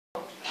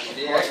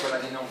L'idea è quella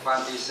di non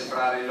farli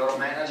sembrare il loro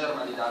manager,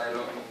 ma di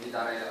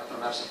dare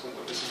attraverso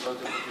appunto questi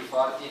prodotti un po' più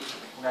forti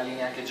una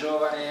linea anche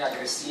giovane,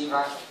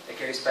 aggressiva e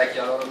che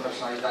rispecchia la loro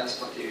personalità di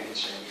sportivi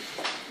vincenti.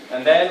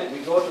 And then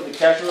we go to the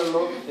casual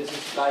look. This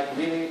is like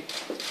really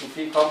to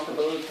feel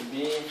comfortable, to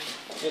be,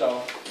 you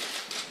know,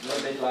 a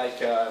little bit like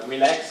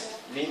relaxed,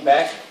 lean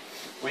back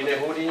with a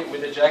hoodie,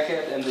 with a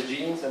jacket and the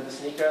jeans and the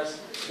sneakers.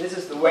 This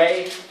is the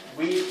way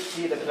we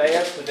see the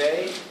players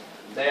today.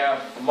 They are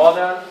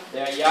modern,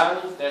 they are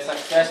young, they are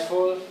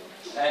successful,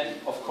 and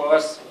of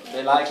course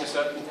they like a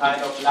certain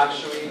kind of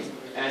luxury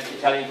and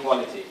Italian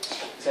quality.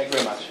 Thank you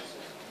very much.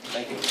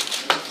 Thank you.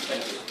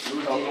 Thank you.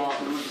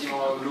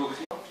 L'ultimo look.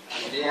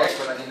 L'idea è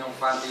quella di non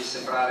farli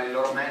sembrare il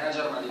loro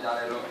manager, ma di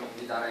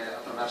dare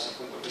attraverso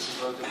appunto questi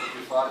prodotti un po'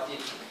 più forti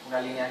una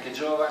linea anche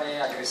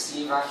giovane,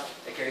 aggressiva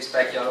e che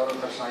rispecchia la loro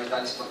personalità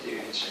di sportivi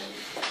vincenti.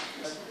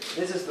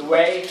 This is the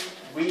way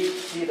we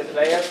see the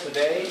players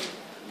today.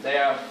 They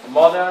are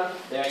modern,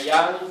 they are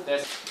young, they're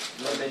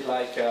a little bit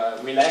like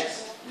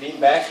relaxed, lean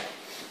back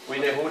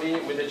with a hoodie,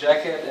 with a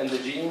jacket and the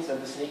jeans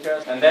and the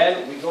sneakers. And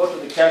then we go to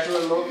the casual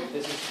look.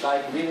 This is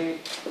like really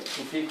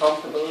to feel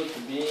comfortable, to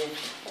be,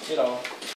 you know,